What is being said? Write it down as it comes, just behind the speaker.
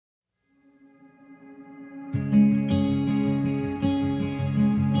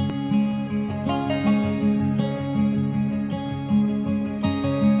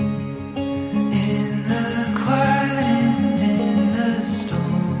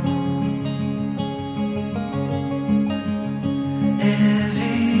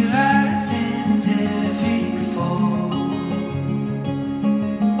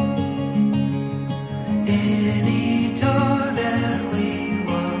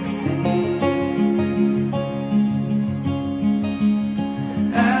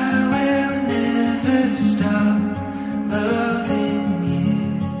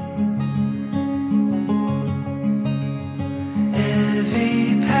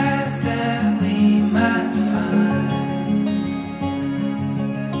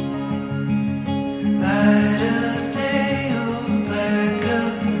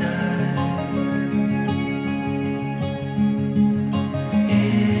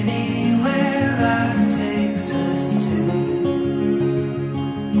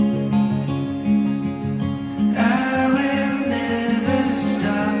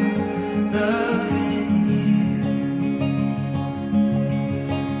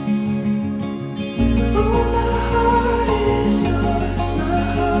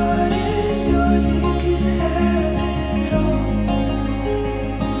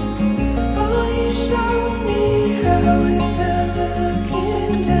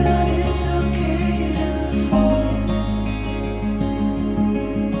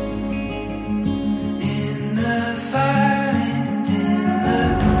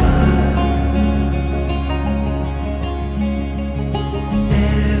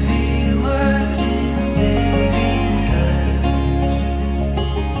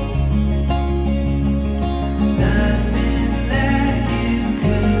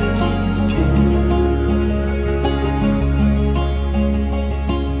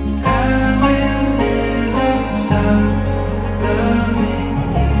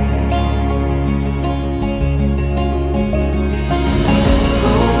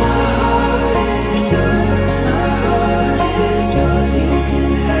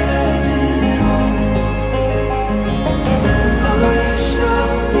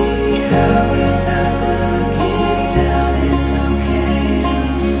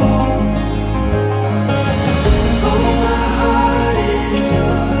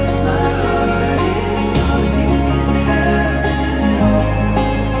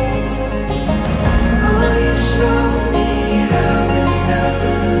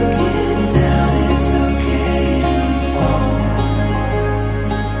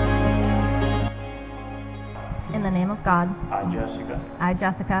God. I,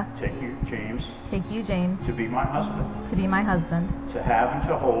 Jessica. Take you, James. Take you, James. To be my husband. To be my husband. To have and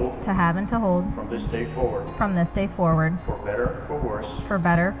to hold. To have and to hold. From this day forward. From this day forward. For better, for worse. For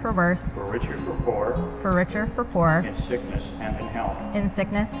better, for worse. For richer, for poor. For richer, for poor. In sickness and in health. In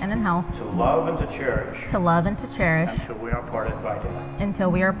sickness and in health. To love and to cherish. To love and to cherish. Until we are parted by death.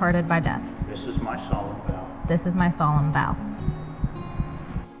 Until we are parted by death. This is my solemn vow. This is my solemn vow.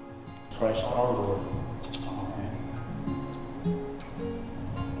 Christ our Lord. Amen.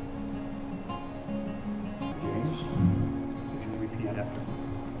 James, would you repeat after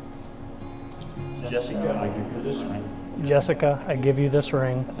me? Jessica, I give you this ring. Jessica, I give you this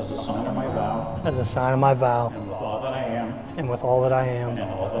ring As a sign of my vow. as a sign of my vow, And with all that I am. and with all that I am, And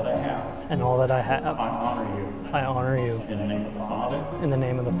all that I have. and all that I have, I honor you. I honor you. In the name of the Father. In the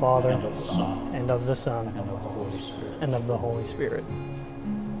name of the Father, And of the Son. and of the Son, And of the Holy Spirit. and of the Holy Spirit.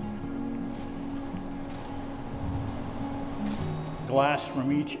 Glass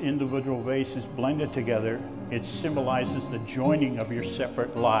from each individual vase is blended together. It symbolizes the joining of your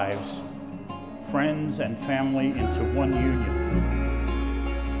separate lives, friends and family, into one union.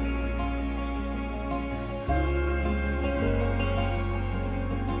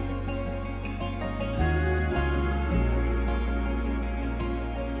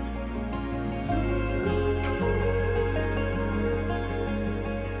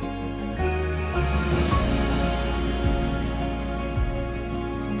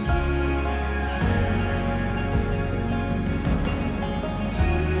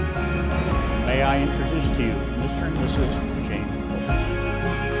 May I introduce to you Mr. and Mrs. James.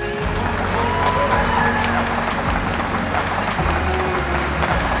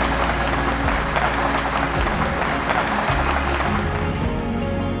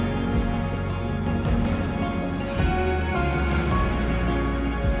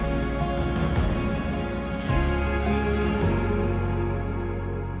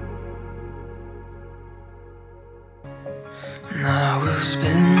 And I will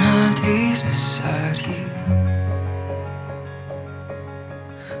spend my days beside you.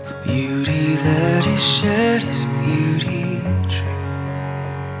 The beauty that is shared is beauty true.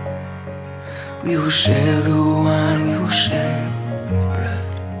 We will share the wine, we will share the bread.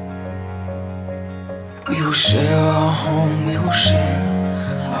 We will share our home, we will share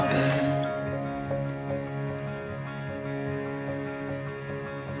our bed.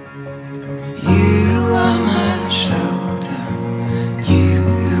 You are my shelter,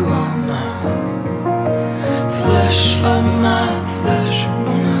 you are my home. Flesh of my flesh,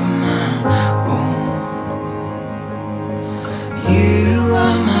 bone of my bone. You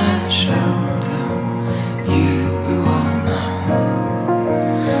are my shelter, you are my home.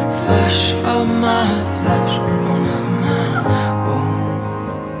 Flesh of my flesh, bone of my bone.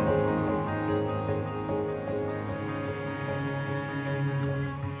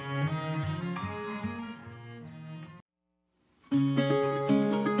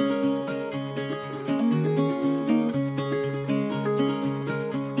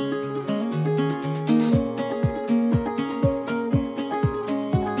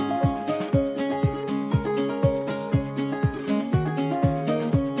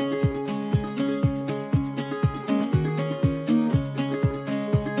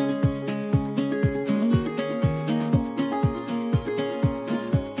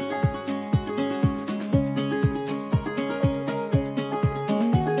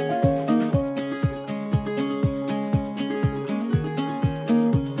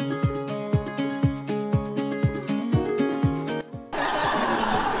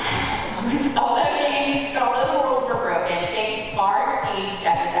 Although the rules were broken, James far exceeds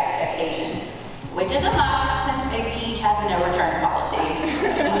Jess's expectations, which is a must since Big Teach has a no return policy.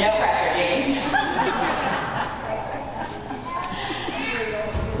 No pressure, James.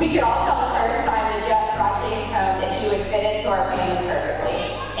 We could all tell the first time that Jess brought James home that he would fit into our family perfectly.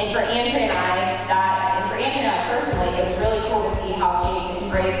 And for Andrea and I personally, it was really cool to see how James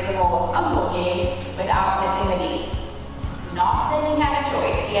embraced the role of Uncle James without missing a beat. Not that he had a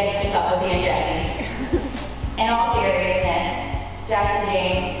choice, he had to keep up with Aunt Jessie. In all seriousness, Jess and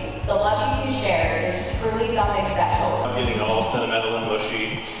James, the love you two share is truly something special. I'm getting all sentimental and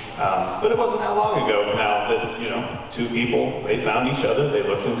mushy, but it wasn't that long ago now that, you know, two people, they found each other, they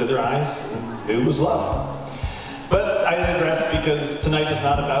looked into their eyes, and knew it was love. But I digress because tonight is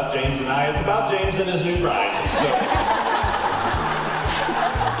not about James and I, it's about James and his new bride. So.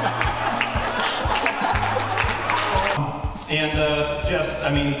 And Jess,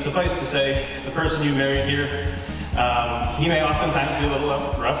 I mean, suffice to say, the person you married here, he may oftentimes be a little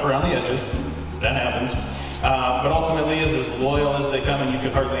rough around the edges. That happens. but ultimately is as loyal as they come, and you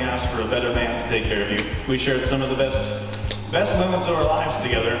could hardly ask for a better man to take care of you. We shared some of the best moments of our lives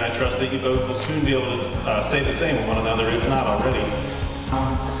together, and I trust that you both will soon be able to say the same with one another, if not already.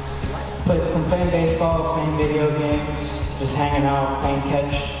 But from playing baseball, playing video games, just hanging out, playing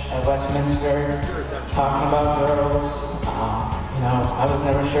catch at Westminster, talking about girls, you know, I was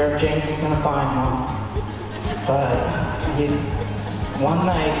never sure if James was going to find one. But one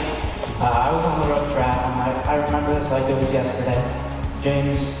night, I was on the road traveling. I remember this like it was yesterday.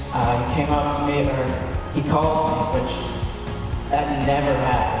 James, he came up to me, or he called me, which that never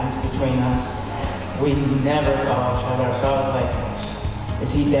happens between us. We never call each other, so I was like,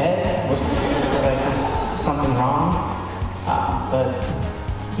 is he dead? Like, is something wrong? But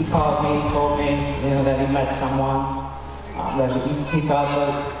he called me, told me, you know, that he met someone that he thought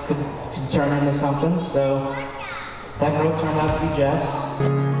that could turn into something. So that girl turned out to be Jess.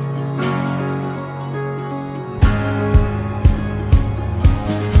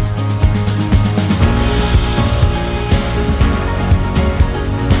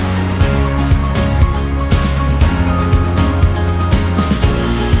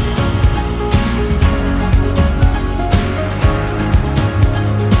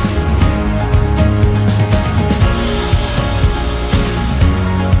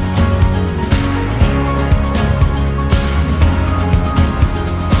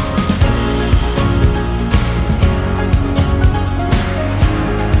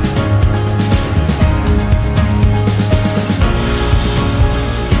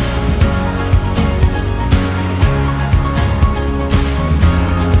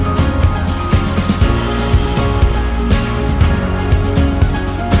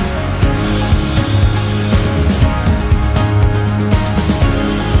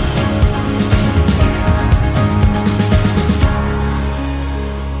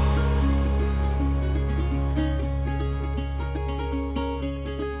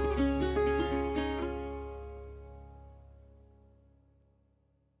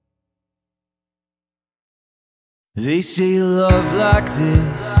 They say love like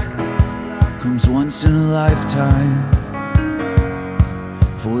this comes once in a lifetime.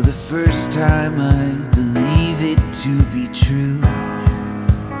 For the first time I believe it to be true.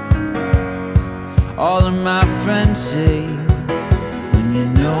 All of my friends say, when you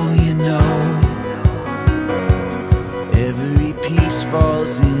know, you know. Every piece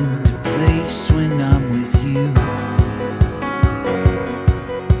falls into place when I'm with you.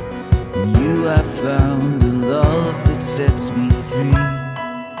 And you have found a love that sets me